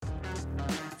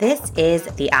This is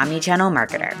The Omnichannel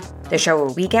Marketer, the show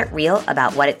where we get real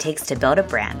about what it takes to build a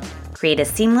brand, create a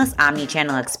seamless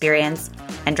omnichannel experience,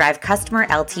 and drive customer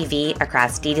LTV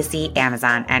across D2C,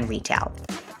 Amazon, and retail.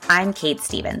 I'm Kate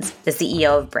Stevens, the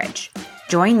CEO of Bridge.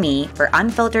 Join me for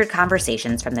unfiltered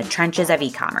conversations from the trenches of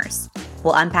e-commerce.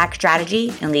 We'll unpack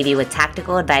strategy and leave you with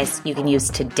tactical advice you can use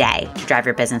today to drive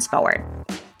your business forward.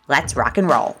 Let's rock and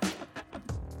roll.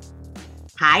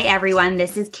 Hi, everyone.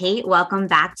 This is Kate. Welcome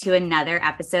back to another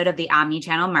episode of The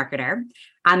Omnichannel Marketer.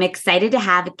 I'm excited to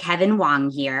have Kevin Wong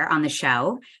here on the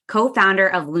show, co-founder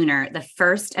of Lunar, the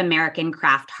first American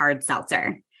craft hard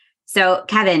seltzer. So,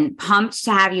 Kevin, pumped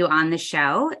to have you on the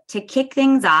show. To kick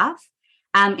things off,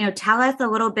 tell us a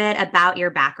little bit about your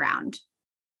background.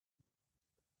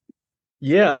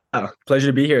 Yeah, pleasure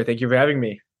to be here. Thank you for having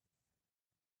me.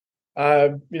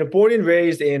 Born and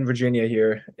raised in Virginia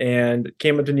here, and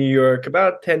came up to New York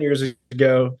about 10 years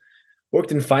ago.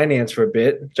 Worked in finance for a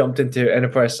bit, jumped into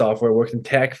enterprise software, worked in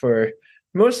tech for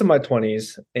most of my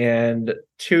 20s, and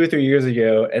 2 or 3 years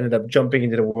ago, ended up jumping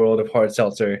into the world of hard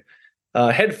seltzer.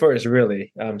 Head first,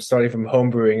 really, starting from home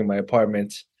brewing in my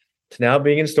apartment to now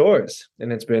being in stores,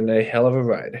 and it's been a hell of a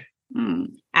ride.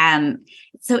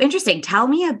 So interesting. Tell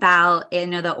me about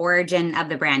the origin of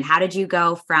the brand. How did you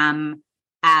go from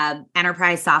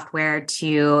enterprise software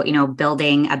to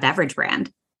building a beverage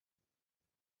brand?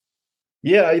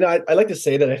 Yeah, I like to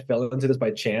say that I fell into this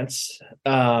by chance.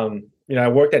 I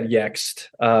worked at Yext,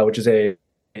 which is a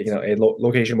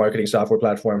location marketing software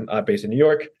platform based in New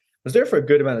York. I was there for a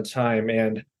good amount of time,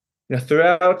 and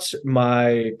throughout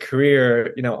my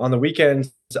career, on the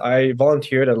weekends, I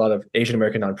volunteered at a lot of Asian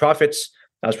American nonprofits.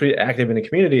 I was pretty active in the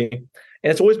community,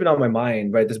 and it's always been on my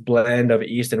mind, right? This blend of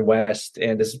East and West,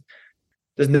 and this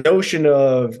notion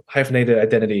of hyphenated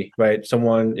identity, right?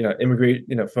 Someone, immigrate,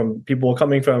 from people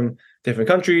coming from different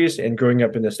countries and growing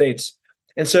up in the States.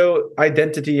 And so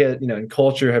identity, and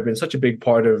culture have been such a big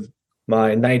part of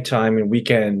my nighttime and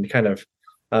weekend kind of,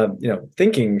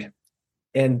 thinking.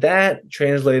 And that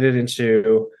translated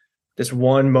into this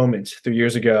one moment 3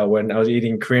 years ago when I was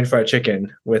eating Korean fried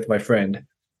chicken with my friend.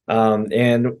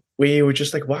 And we were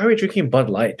just like, why are we drinking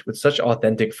Bud Light with such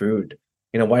authentic food?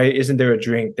 Why isn't there a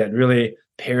drink that really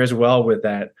pairs well with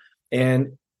that?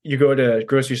 And you go to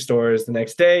grocery stores the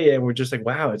next day and we're just like,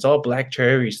 wow, it's all black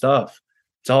cherry stuff.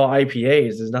 It's all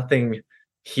IPAs. There's nothing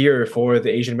here for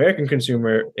the Asian American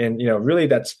consumer. And, really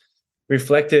that's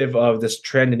reflective of this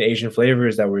trend in Asian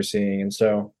flavors that we're seeing. And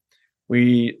so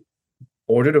we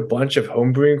ordered a bunch of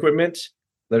home brewing equipment,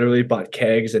 literally bought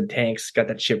kegs and tanks, got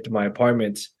that shipped to my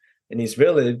apartment in East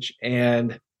Village,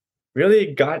 and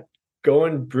really got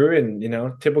going brewing,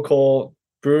 typical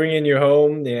brewing in your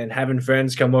home and having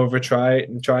friends come over,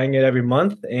 trying it every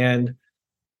month. And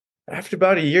after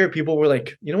about a year, people were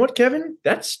like, you know what, Kevin,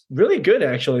 that's really good.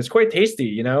 Actually, it's quite tasty.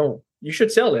 You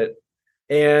should sell it.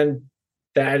 And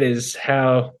that is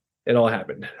how it all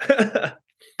happened.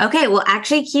 Okay. Well,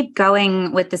 actually keep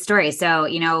going with the story. So,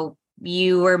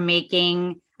 you were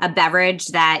making a beverage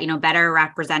that, better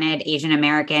represented Asian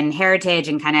American heritage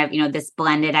and kind of, this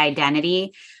blended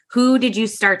identity. Who did you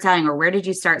start selling, or where did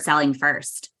you start selling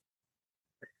first?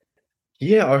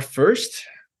 Yeah, our first,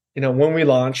 when we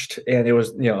launched, and it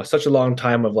was, such a long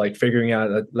time of like figuring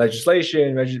out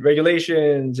legislation,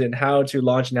 regulations, and how to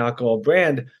launch an alcohol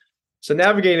brand. So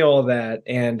navigating all of that.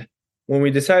 And when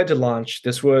we decided to launch,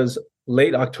 this was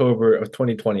late October of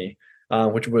 2020,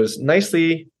 which was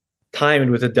nicely timed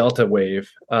with a Delta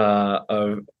wave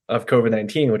of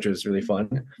COVID-19, which was really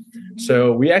fun.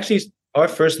 So our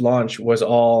first launch was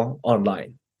all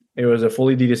online. It was a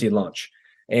fully D2C launch.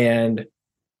 And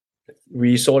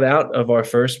we sold out of our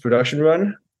first production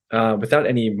run without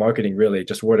any marketing, really,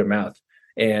 just word of mouth.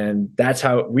 And that's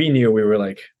how we knew we were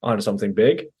like onto something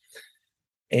big.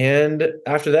 And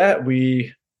after that,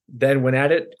 we then went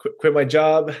at it, quit my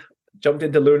job, jumped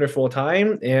into Lunar full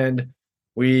time. And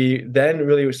we then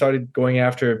really started going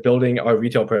after building our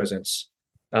retail presence.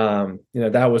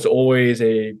 That was always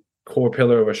a core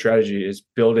pillar of our strategy, is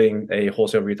building a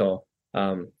wholesale retail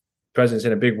presence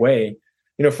in a big way.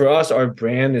 For us, our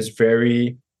brand is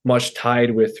very much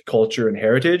tied with culture and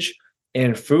heritage,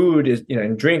 and food is,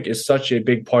 and drink is such a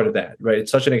big part of that, right?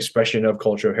 It's such an expression of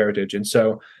cultural heritage. And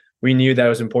so we knew that it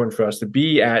was important for us to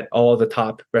be at all the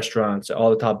top restaurants,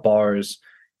 all the top bars,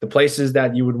 the places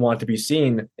that you would want to be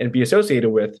seen and be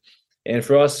associated with. And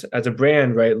for us as a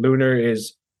brand, right, Lunar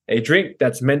is a drink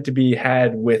that's meant to be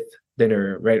had with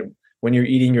dinner, right? When you're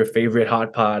eating your favorite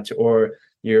hot pot, or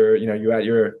you're at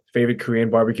your favorite Korean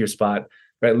barbecue spot,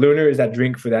 right? Lunar is that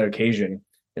drink for that occasion.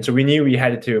 And so we knew we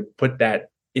had to put that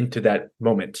into that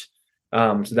moment.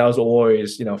 So that was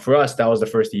always, for us, that was the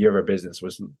first year of our business,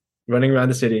 was running around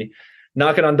the city,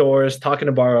 knocking on doors, talking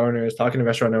to bar owners, talking to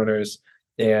restaurant owners,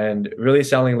 and really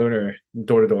selling Lunar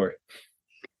door to door.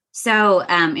 So,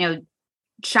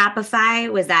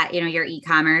 Shopify, was that, your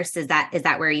e-commerce? Is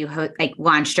that where you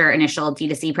launched your initial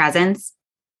D2C presence?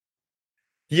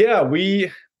 Yeah,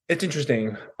 it's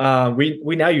interesting.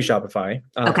 We now use Shopify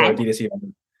for our Okay. D2C.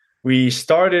 We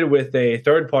started with a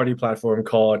third-party platform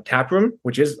called Taproom,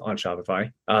 which is on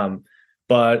Shopify.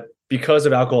 But because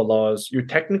of alcohol laws, you're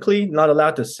technically not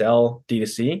allowed to sell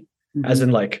D2C, as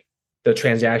in like the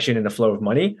transaction and the flow of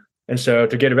money. And so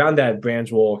to get around that,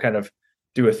 brands will kind of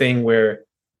do a thing where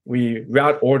we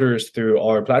route orders through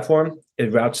our platform.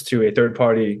 It routes to a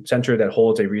third-party center that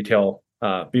holds a retail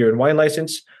beer and wine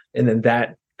license, and then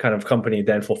that kind of company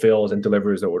then fulfills and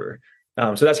delivers the order.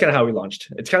 So that's kind of how we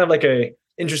launched. It's kind of like a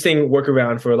interesting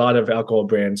workaround for a lot of alcohol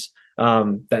brands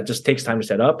that just takes time to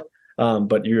set up,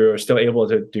 but you're still able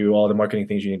to do all the marketing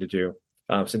things you need to do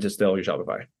since it's still your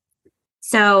Shopify.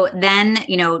 So then,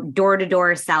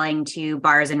 door-to-door selling to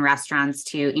bars and restaurants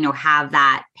to, have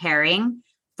that pairing.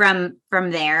 From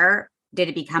there, did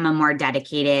it become a more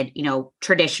dedicated,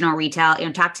 traditional retail?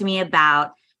 Talk to me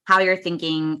about how you're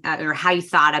thinking or how you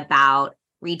thought about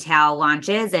retail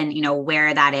launches and,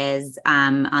 where that is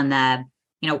on the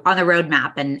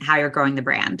roadmap and how you're growing the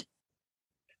brand.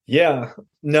 Yeah,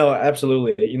 no,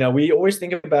 absolutely. We always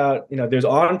think about, there's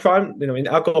on-prem, in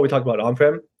alcohol, we talk about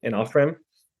on-prem and off-prem.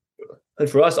 And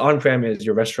for us, on-prem is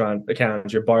your restaurant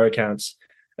accounts, your bar accounts.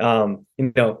 And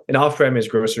off-prem is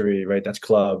grocery, right? That's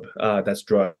club, that's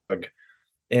drug.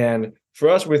 And for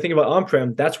us, when we think about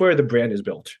on-prem, that's where the brand is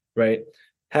built, right?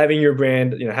 Having your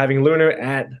brand, having Lunar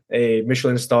at a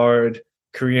Michelin-starred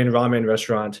Korean ramen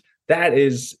restaurant, that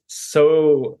is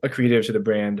so accretive to the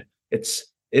brand. It's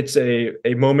a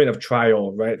moment of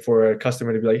trial, right? For a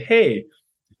customer to be like, hey,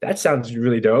 that sounds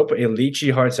really dope. A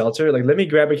lychee hard seltzer, like let me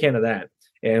grab a can of that.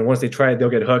 And once they try it, they'll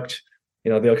get hooked.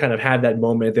 They'll kind of have that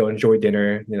moment. They'll enjoy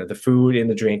dinner. The food and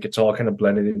the drink, it's all kind of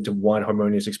blended into one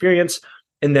harmonious experience.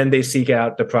 And then they seek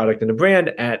out the product and the brand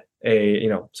at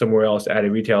somewhere else, at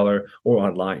a retailer or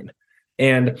online.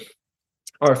 And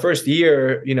our first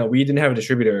year, we didn't have a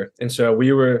distributor. And so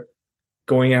we were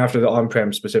going after the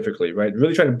on-prem specifically, right?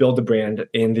 Really trying to build the brand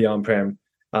in the on-prem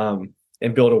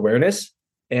and build awareness.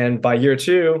 And by year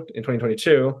 2 in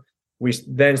 2022, we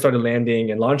then started landing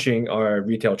and launching our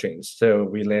retail chains. So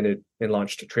we landed and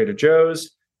launched Trader Joe's,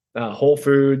 Whole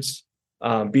Foods,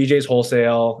 BJ's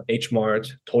Wholesale, H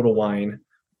Mart, Total Wine.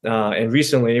 And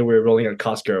recently we're rolling out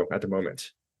Costco at the moment.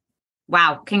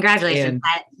 Wow. Congratulations.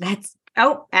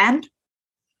 And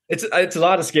it's a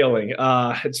lot of scaling.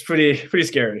 It's pretty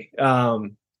scary.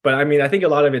 But I mean, I think a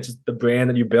lot of it's the brand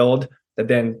that you build that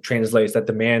then translates, that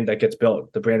demand that gets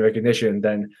built, the brand recognition.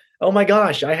 Then, oh my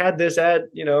gosh, I had this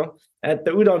at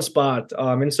the udon spot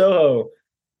in Soho.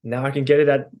 Now I can get it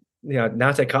at now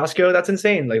it's at Costco. That's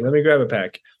insane. Like, let me grab a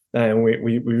pack. And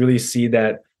we really see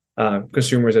that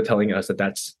consumers are telling us that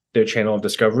that's their channel of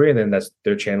discovery, and then that's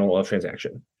their channel of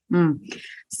transaction.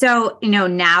 So,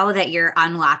 now that you're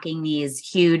unlocking these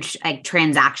huge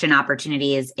transaction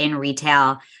opportunities in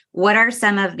retail, what are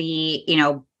some of the,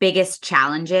 biggest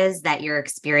challenges that you're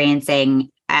experiencing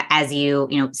as you,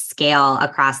 scale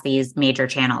across these major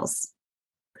channels?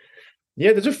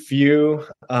 Yeah, there's a few.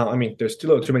 There's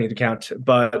too many to count,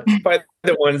 but probably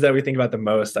the ones that we think about the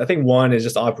most. I think one is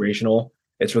just operational.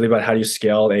 It's really about how do you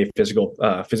scale a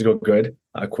physical good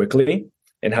quickly,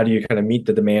 and how do you kind of meet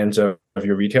the demands of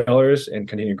your retailers and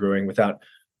continue growing without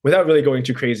really going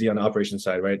too crazy on the operations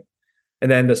side, right? And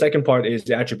then the second part is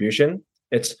the attribution.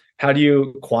 It's how do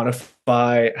you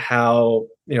quantify how,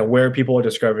 where people are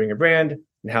discovering your brand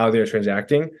and how they're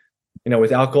transacting.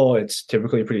 With alcohol, it's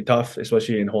typically pretty tough,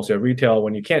 especially in wholesale retail,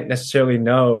 when you can't necessarily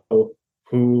know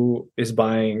who is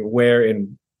buying where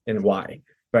and why,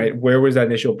 right? Where was that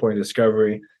initial point of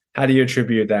discovery? How do you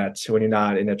attribute that when you're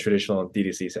not in a traditional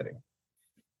DTC setting?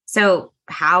 So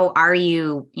how are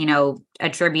you,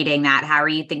 attributing that? How are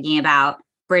you thinking about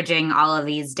bridging all of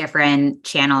these different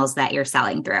channels that you're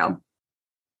selling through?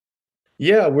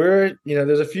 Yeah,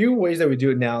 there's a few ways that we do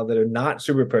it now that are not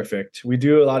super perfect. We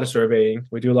do a lot of surveying.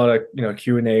 We do a lot of,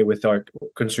 Q&A with our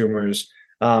consumers.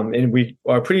 And we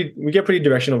get pretty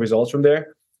directional results from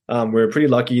there. We're pretty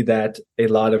lucky that a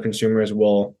lot of consumers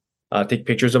will take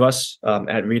pictures of us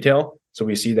at retail. So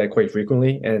we see that quite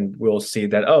frequently, and we'll see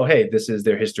that, oh, hey, this is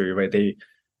their history, right?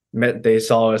 They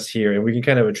saw us here, and we can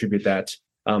kind of attribute that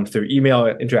through email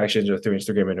interactions or through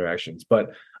Instagram interactions. But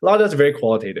a lot of that's very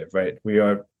qualitative, right? We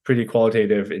are pretty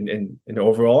qualitative in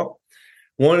overall.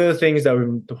 One of the things that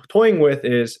we're toying with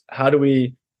is how do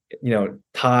we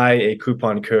tie a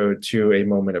coupon code to a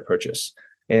moment of purchase.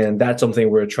 And that's something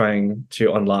we're trying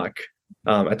to unlock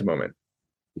at the moment.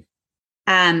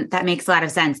 That makes a lot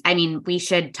of sense. I mean, we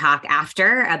should talk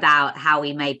after about how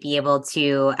we might be able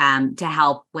to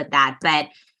help with that. But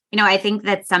I think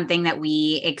that's something that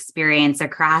we experience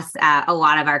across a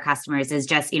lot of our customers is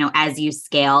just, as you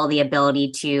scale, the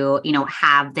ability to,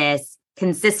 have this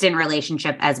consistent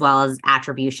relationship as well as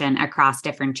attribution across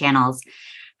different channels.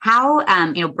 How,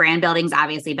 brand building's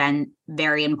obviously been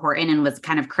very important and was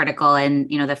kind of critical in,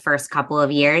 the first couple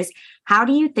of years. How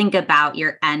do you think about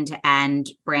your end-to-end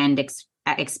brand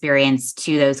experience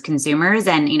to those consumers?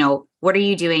 And, what are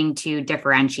you doing to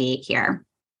differentiate here?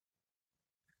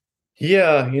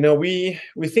 Yeah, we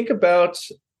think about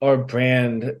our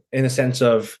brand in the sense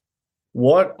of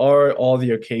what are all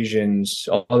the occasions,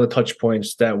 all the touch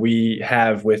points that we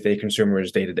have with a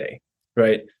consumer's day to day,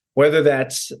 right? Whether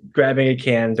that's grabbing a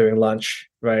can during lunch,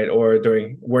 right, or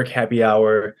during work happy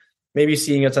hour, maybe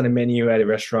seeing us on the menu at a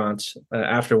restaurant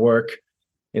after work,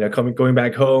 going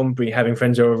back home, having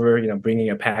friends over, bringing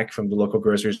a pack from the local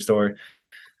grocery store.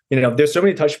 There's so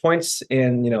many touch points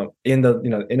in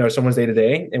our someone's day to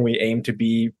day, and we aim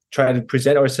to try to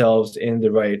present ourselves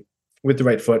with the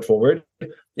right foot forward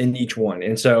in each one.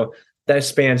 And so that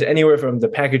spans anywhere from the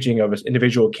packaging of an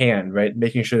individual can, right,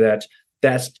 making sure that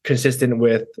that's consistent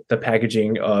with the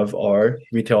packaging of our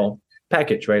retail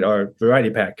package, right, our variety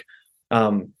pack.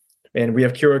 And we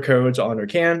have QR codes on our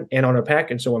can and on our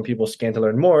pack. And so when people scan to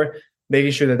learn more,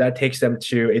 making sure that that takes them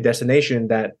to a destination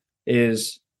that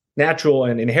is natural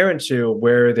and inherent to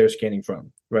where they're scanning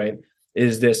from, right?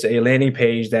 Is this a landing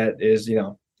page that is,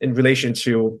 in relation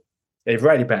to a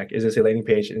variety pack? Is this a landing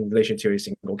page in relation to a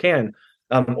single can?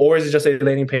 Or is it just a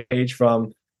landing page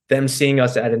from them seeing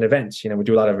us at an event? We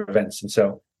do a lot of events. And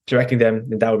so directing them,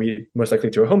 and that would be most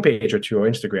likely to our homepage or to our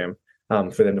Instagram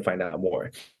for them to find out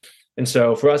more. And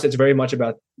so for us, it's very much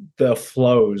about the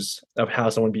flows of how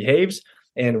someone behaves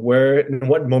and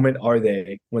what moment are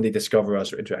they when they discover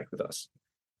us or interact with us.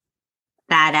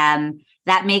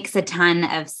 That makes a ton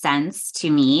of sense to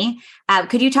me.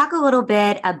 Could you talk a little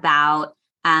bit about,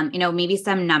 maybe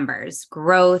some numbers,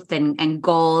 growth and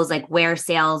goals, like where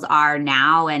sales are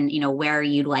now and, where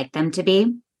you'd like them to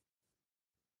be?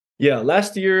 Yeah,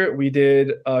 last year we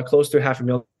did close to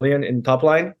 $500,000 in top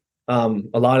line.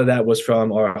 A lot of that was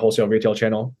from our wholesale retail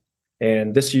channel.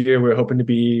 And this year we're hoping to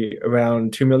be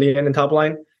around 2 million in top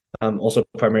line, also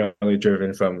primarily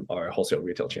driven from our wholesale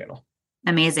retail channel.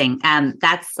 Amazing.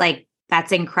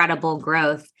 That's incredible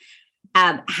growth.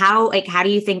 How do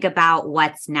you think about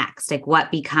what's next? Like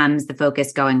what becomes the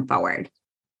focus going forward?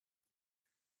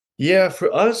 Yeah,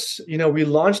 for us, we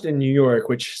launched in New York,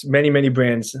 which many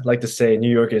brands like to say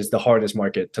New York is the hardest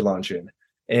market to launch in.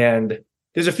 And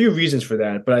there's a few reasons for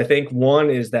that. But I think one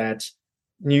is that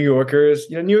New York is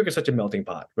such a melting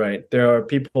pot, right? There are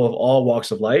people of all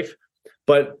walks of life.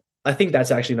 But I think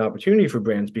that's actually an opportunity for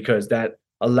brands because that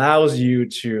allows you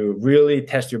to really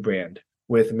test your brand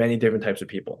with many different types of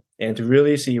people and to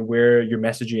really see where your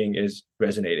messaging is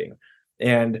resonating.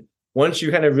 And once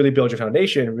you kind of really build your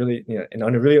foundation, and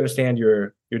really understand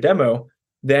your demo,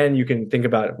 then you can think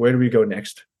about where do we go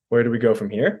next? Where do we go from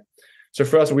here? So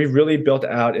for us, we've really built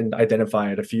out and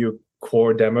identified a few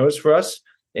core demos for us.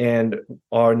 And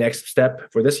our next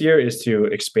step for this year is to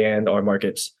expand our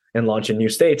markets and launch in new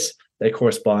states that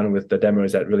correspond with the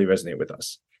demos that really resonate with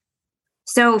us.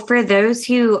 So for those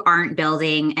who aren't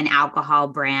building an alcohol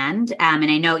brand, and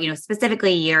I know,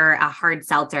 specifically you're a hard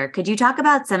seltzer, could you talk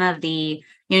about some of the,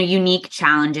 unique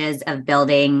challenges of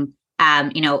building,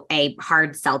 a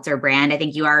hard seltzer brand? I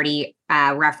think you already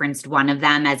referenced one of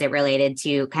them as it related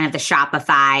to kind of the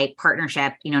Shopify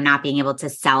partnership, not being able to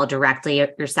sell directly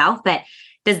yourself, but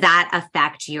does that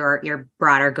affect your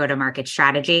broader go-to-market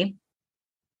strategy?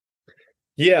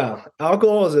 Yeah,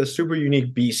 alcohol is a super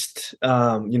unique beast.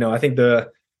 I think the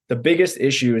biggest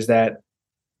issue is that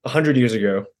 100 years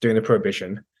ago, during the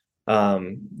Prohibition,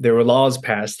 there were laws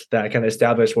passed that kind of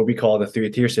established what we call the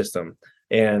three-tier system,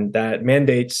 and that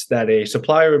mandates that a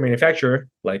supplier or manufacturer,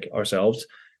 like ourselves,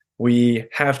 we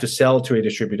have to sell to a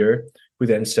distributor who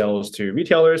then sells to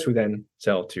retailers who then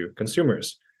sell to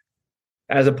consumers.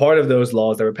 As a part of those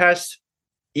laws that were passed,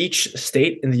 each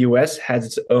state in the US has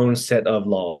its own set of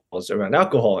laws around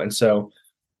alcohol. And so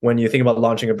when you think about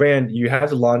launching a brand, you have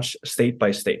to launch state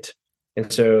by state.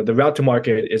 And so the route to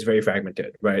market is very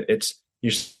fragmented, right? You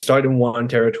start in one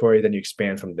territory, then you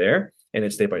expand from there, and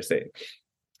it's state by state.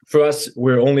 For us,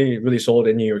 we're only really sold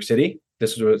in New York City.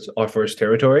 This was our first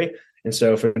territory. And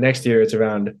so for next year, it's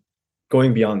around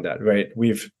going beyond that, right?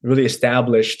 We've really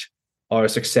established our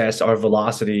success, our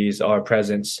velocities, our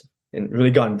presence and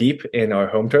really gone deep in our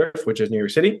home turf, which is New York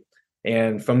City.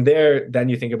 And from there, then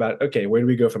you think about, okay, where do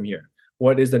we go from here?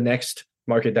 What is the next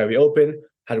market that we open?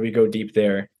 How do we go deep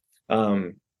there?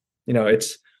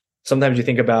 It's sometimes you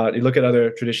think about, you look at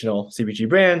other traditional CPG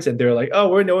brands and they're like, oh,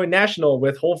 we're going national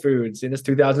with Whole Foods in its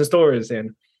 2,000 stores.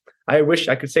 And I wish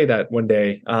I could say that one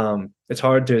day. It's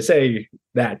hard to say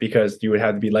that because you would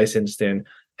have to be licensed and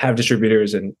have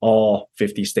distributors in all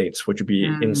 50 states, which would be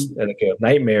like a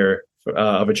nightmare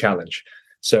of a challenge.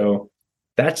 So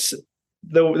that's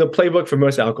the playbook for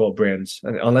most alcohol brands,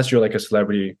 unless you're like a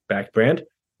celebrity backed brand.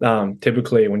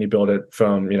 Typically, when you build it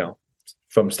from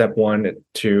step one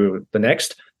to the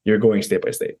next, you're going state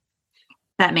by state.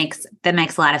 That makes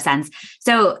a lot of sense.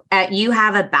 So you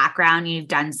have a background, you've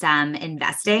done some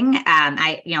investing.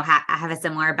 I have a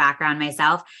similar background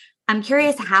myself. I'm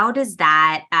curious, how does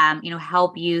that,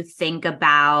 help you think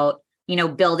about,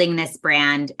 building this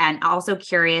brand, and also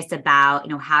curious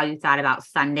about, how you thought about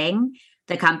funding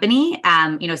the company.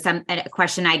 A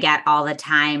question I get all the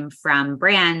time from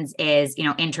brands is,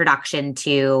 introduction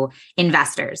to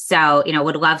investors. So,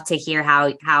 would love to hear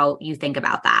how you think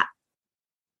about that.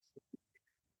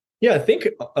 Yeah, I think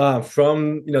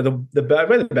from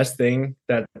the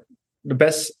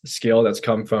best skill that's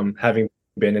come from having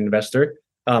been an investor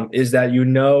is that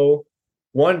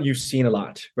one, you've seen a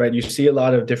lot, right? You see a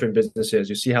lot of different businesses.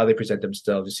 You see how they present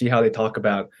themselves. You see how they talk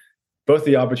about both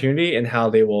the opportunity and how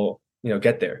they will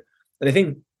get there. And I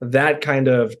think that kind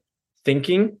of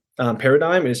thinking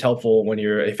paradigm is helpful when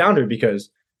you're a founder,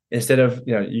 because instead of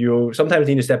you sometimes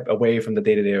need to step away from the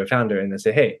day-to-day of a founder and then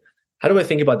say, hey, how do I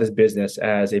think about this business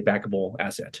as a backable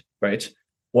asset, right?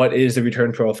 What is the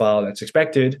return profile that's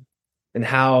expected? And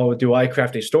how do I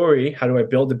craft a story? How do I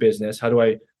build the business? How do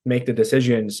I make the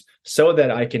decisions so that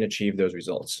I can achieve those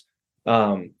results?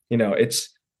 It's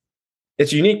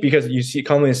unique because you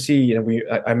commonly see,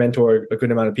 I mentor a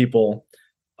good amount of people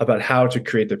about how to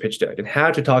create their pitch deck and how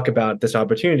to talk about this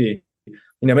opportunity.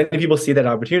 Many people see that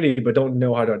opportunity, but don't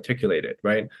know how to articulate it,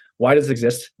 right? Why does it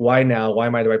exist? Why now? Why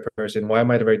am I the right person? Why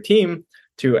am I the right team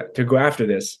to go after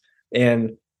this?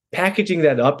 And packaging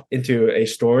that up into a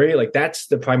story, like that's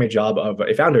the primary job of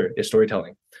a founder, is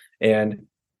storytelling. And,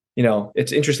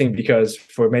 it's interesting because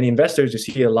for many investors, you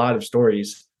see a lot of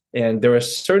stories, and there are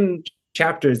certain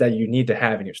chapters that you need to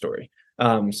have in your story.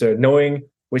 So knowing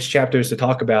which chapters to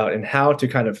talk about and how to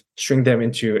kind of string them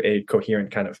into a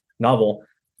coherent kind of novel,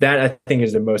 that I think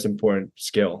is the most important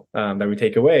skill that we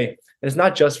take away. And it's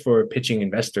not just for pitching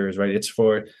investors, right? It's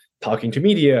for talking to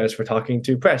media, it's for talking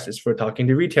to press, it's for talking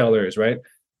to retailers, right?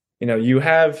 You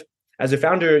have, as a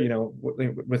founder,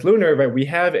 with Lunar, right, we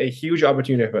have a huge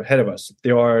opportunity ahead of us.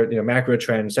 There are, macro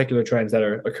trends, secular trends that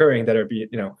are occurring that are,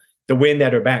 the wind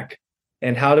at our back.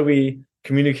 And how do we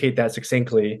communicate that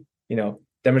succinctly,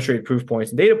 demonstrate proof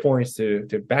points and data points to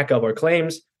back up our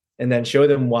claims, and then show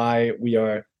them why we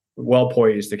are well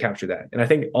poised to capture that. And I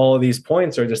think all of these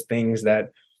points are just things that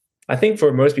I think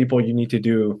for most people you need to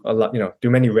do a lot,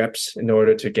 do many reps in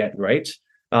order to get right.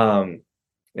 But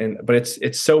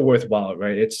it's so worthwhile,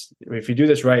 right? It's, if you do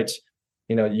this right,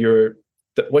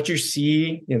 what you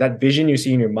see, that vision you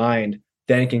see in your mind,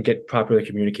 then it can get properly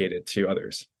communicated to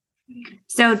others.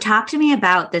 So talk to me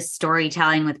about the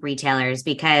storytelling with retailers,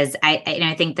 because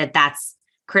I think that that's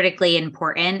critically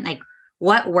important. Like,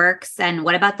 what works and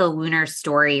what about the Lunar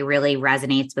story really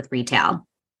resonates with retail?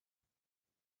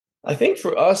 I think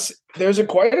for us, there's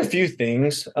quite a few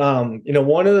things.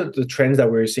 One of the trends that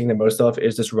we're seeing the most of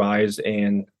is this rise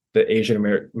in the Asian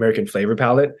American flavor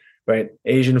palette, right?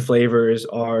 Asian flavors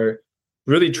are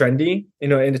really trendy,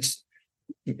 and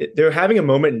they're having a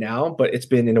moment now, but it's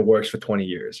been in the works for 20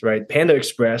 years, right? Panda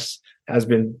Express has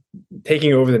been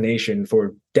taking over the nation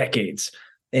for decades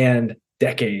and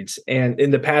decades. And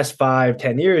in the past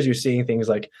 5-10 years, you're seeing things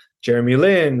like Jeremy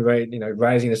Lin, right?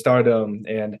 Rising to stardom,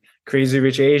 and Crazy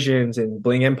Rich Asians and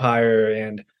Bling Empire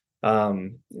and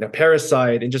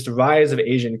Parasite, and just the rise of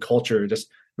Asian culture, just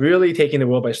really taking the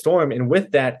world by storm. And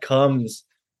with that comes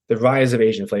the rise of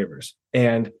Asian flavors.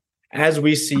 And as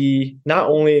we see, not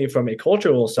only from a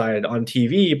cultural side on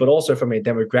TV, but also from a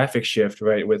demographic shift,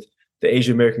 right, with the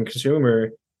Asian American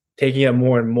consumer taking up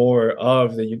more and more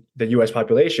of the U.S.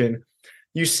 population,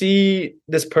 you see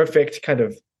this perfect kind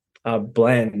of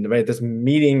blend, right? This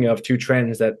meeting of two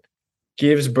trends that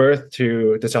gives birth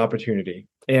to this opportunity.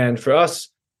 And for us,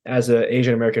 as an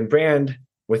Asian American brand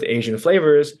with Asian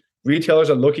flavors, retailers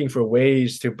are looking for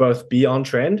ways to both be on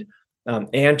trend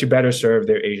and to better serve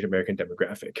their Asian American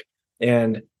demographic.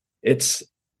 And it's,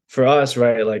 for us,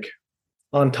 right, like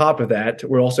on top of that,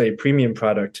 we're also a premium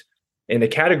product in a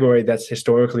category that's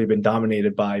historically been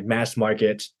dominated by mass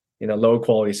market, low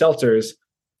quality seltzers.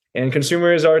 And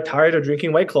consumers are tired of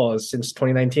drinking White Claws since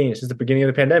 2019, since the beginning of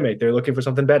the pandemic. They're looking for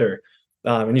something better.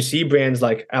 And you see brands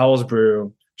like Owl's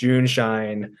Brew, June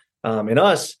Shine, and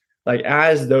us, like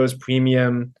as those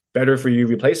premium, better for you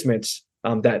replacements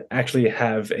that actually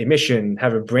have a mission,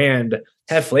 have a brand,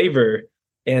 have flavor.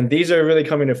 And these are really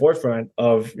coming to the forefront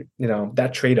of,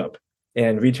 that trade up.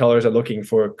 And retailers are looking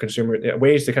for consumer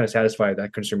ways to kind of satisfy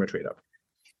that consumer trade up.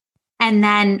 And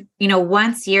then,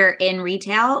 once you're in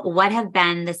retail, what have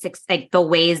been the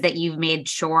ways that you've made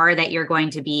sure that you're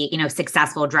going to be,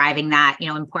 successful driving that,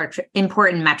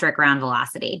 important metric around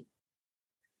velocity?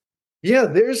 Yeah,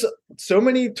 there's so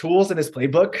many tools in this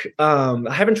playbook.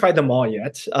 I haven't tried them all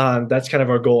yet. That's kind of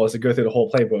our goal, is to go through the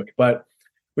whole playbook. But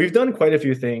we've done quite a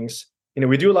few things.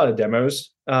 We do a lot of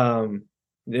demos.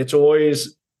 It's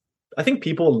always, I think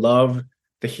people love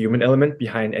the human element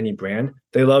behind any brand.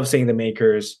 They love seeing the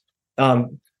makers.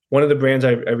 One of the brands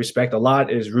I respect a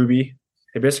lot is Ruby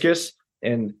Hibiscus,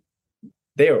 and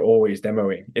they are always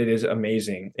demoing. It is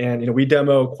amazing. And, we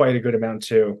demo quite a good amount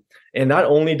too. And not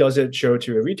only does it show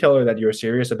to a retailer that you're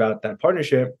serious about that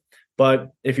partnership,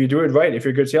 but if you do it right, if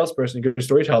you're a good salesperson, good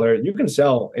storyteller, you can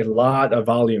sell a lot of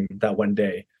volume that one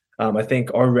day. I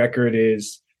think our record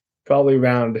is probably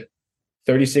around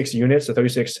 36 units, so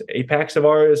 36 8-packs of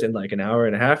ours in like an hour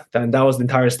and a half. And that was the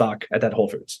entire stock at that Whole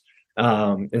Foods.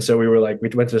 And so we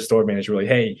went to the store manager, like,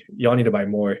 hey, y'all need to buy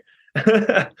more.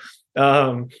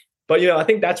 But I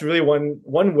think that's really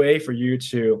one way for you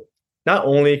to not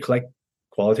only collect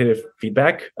qualitative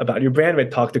feedback about your brand,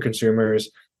 but talk to consumers,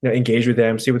 engage with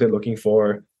them, see what they're looking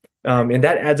for. And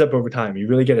that adds up over time. You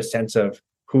really get a sense of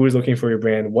who is looking for your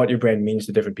brand, what your brand means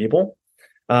to different people.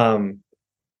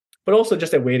 But also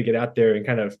just a way to get out there and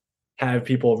kind of have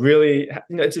people really,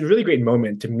 it's a really great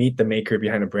moment to meet the maker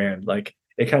behind a brand. Like,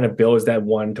 it kind of builds that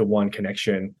one-to-one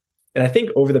connection. And I think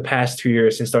over the past 2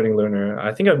 years since starting Lunar,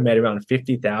 I think I've met around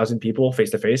 50,000 people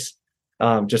face-to-face,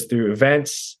 just through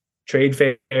events, trade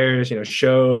fairs,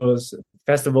 shows,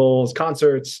 festivals,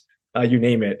 concerts, you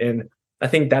name it. And I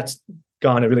think that's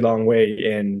gone a really long way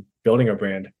in building our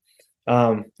brand.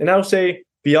 And I would say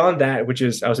beyond that, which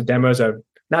is, I would say demos are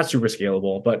not super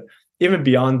scalable, but even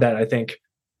beyond that, I think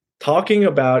talking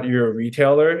about your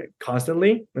retailer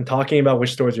constantly and talking about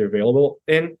which stores you're available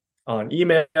in on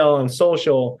email, on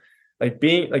social,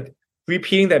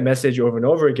 repeating that message over and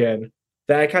over again,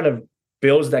 that kind of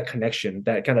builds that connection,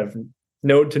 that kind of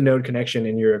node to node connection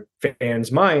in your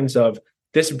fans' minds of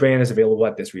this brand is available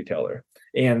at this retailer.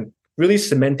 And really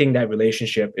cementing that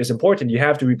relationship is important. You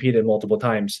have to repeat it multiple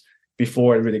times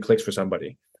before it really clicks for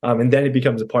somebody. And then it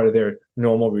becomes a part of their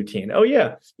normal routine. Oh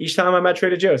yeah, each time I'm at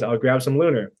Trader Joe's, I'll grab some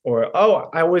Lunar. Or, oh,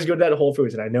 I always go to that Whole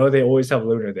Foods and I know they always have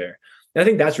Lunar there. And I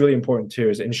think that's really important too,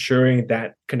 is ensuring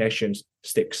that connection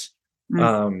sticks.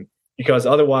 Because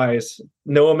otherwise,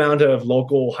 no amount of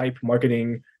local hype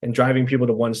marketing and driving people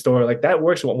to one store, like that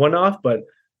works one-off, but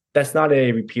that's not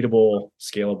a repeatable,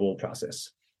 scalable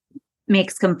process.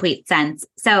 Makes complete sense.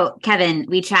 So, Kevin,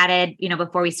 we chatted,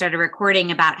 before we started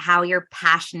recording about how you're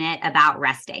passionate about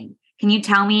resting. Can you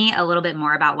tell me a little bit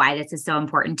more about why this is so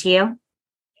important to you?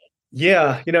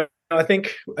 Yeah, I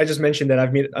think I just mentioned that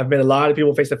I've met a lot of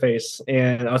people face to face,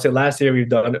 and I would say last year we've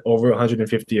done over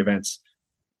 150 events.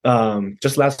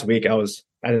 Just last week I was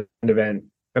at an event,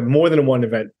 more than one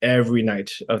event every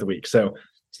night of the week. So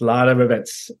it's a lot of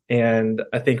events, and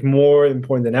I think more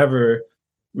important than ever,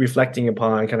 reflecting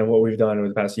upon kind of what we've done over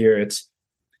the past year, it's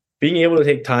being able to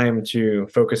take time to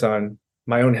focus on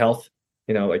my own health,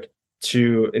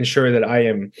 to ensure that I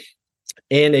am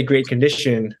in a great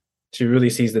condition to really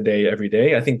seize the day every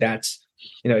day. I think that's,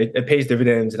 it pays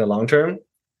dividends in the long term.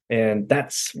 And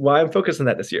that's why I'm focused on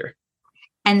that this year.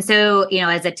 And so,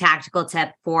 as a tactical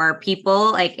tip for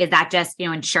people, is that just,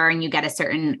 ensuring you get a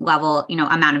certain level,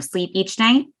 amount of sleep each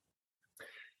night?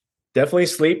 Definitely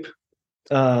sleep.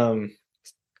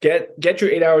 Get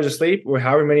your 8 hours of sleep, or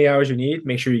however many hours you need.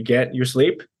 Make sure you get your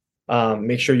sleep.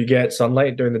 Make sure you get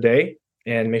sunlight during the day,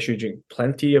 and make sure you drink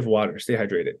plenty of water. Stay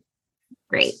hydrated.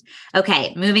 Great.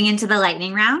 Okay. Moving into the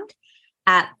lightning round.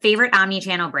 Favorite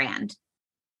omnichannel brand?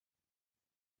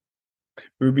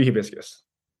 Ruby Hibiscus.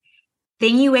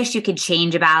 Thing you wish you could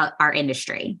change about our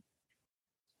industry?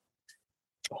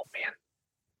 Oh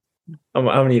man,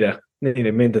 I need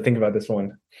a minute to think about this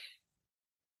one.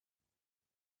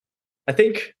 I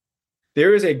think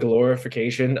there is a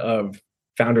glorification of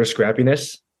founder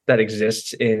scrappiness that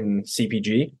exists in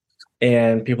CPG,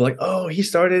 and people are like, oh, he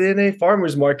started in a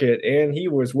farmer's market and he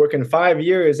was working 5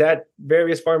 years at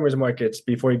various farmers markets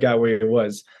before he got where he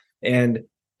was. And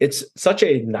it's such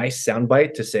a nice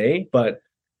soundbite to say, but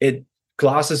it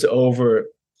glosses over,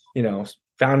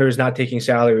 founders not taking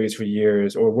salaries for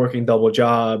years, or working double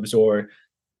jobs, or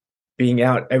being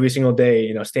out every single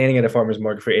day, standing at a farmer's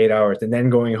market for 8 hours and then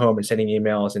going home and sending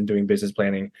emails and doing business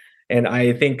planning. And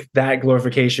I think that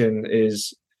glorification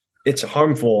it's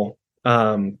harmful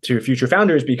to future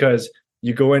founders, because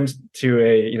you go into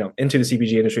into the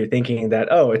CPG industry thinking that,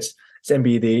 oh, it's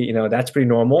MBD, that's pretty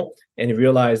normal. And you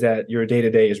realize that your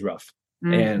day-to-day is rough.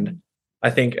 Mm-hmm. And I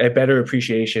think a better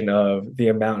appreciation of the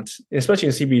amount, especially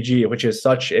in CPG, which is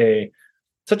such a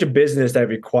business that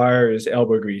requires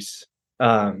elbow grease,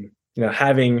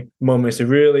 having moments to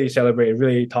really celebrate,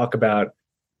 really talk about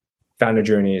founder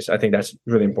journeys. I think that's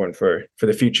really important for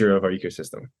the future of our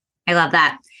ecosystem. I love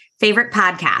that. Favorite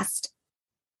podcast?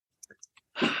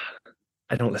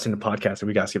 I don't listen to podcasts, so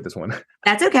we got to skip this one.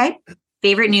 That's okay.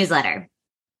 Favorite newsletter?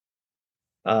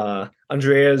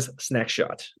 Andrea's Snack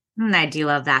Shot. I do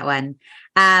love that one.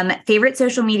 Favorite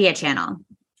social media channel?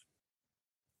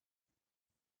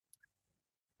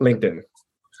 LinkedIn.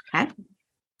 Okay.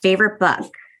 Favorite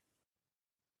book?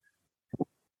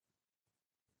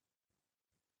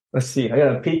 Let's see. I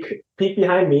got to peek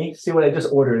behind me, see what I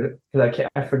just ordered, because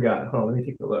I forgot. Hold on, let me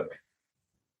take a look.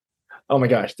 Oh my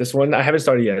gosh, this one I haven't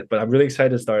started yet, but I'm really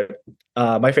excited to start.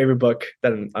 My favorite book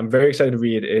that I'm very excited to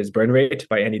read is Burn Rate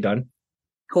by Andy Dunn.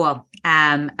 Cool.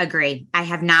 Agree. I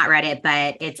have not read it,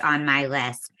 but it's on my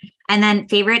list. And then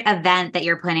favorite event that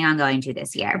you're planning on going to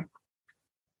this year?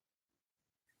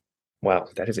 Wow,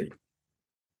 that is a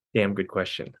damn good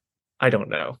question. I don't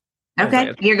know.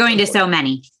 Okay. You're going to so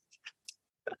many.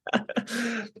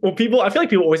 Well, I feel like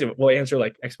people always will answer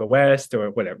like Expo West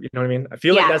or whatever. You know what I mean? I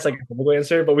feel like that's like a Google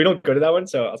answer, but we don't go to that one.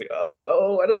 So I was like,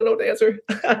 oh, I don't know what to answer.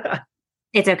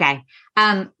 It's okay.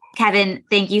 Kevin,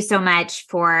 thank you so much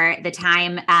for the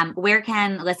time. Where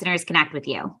can listeners connect with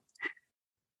you?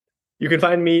 You can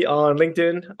find me on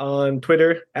LinkedIn, on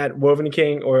Twitter at Woven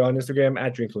King, or on Instagram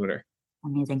at Drink Lunar.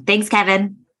 Amazing. Thanks,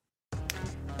 Kevin.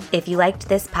 If you liked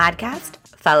this podcast,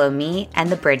 follow me and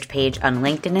the Bridge page on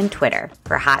LinkedIn and Twitter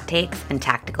for hot takes and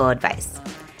tactical advice.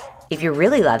 If you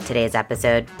really loved today's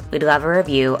episode, we'd love a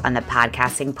review on the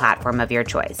podcasting platform of your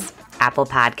choice, Apple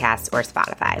Podcasts or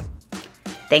Spotify.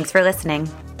 Thanks for listening.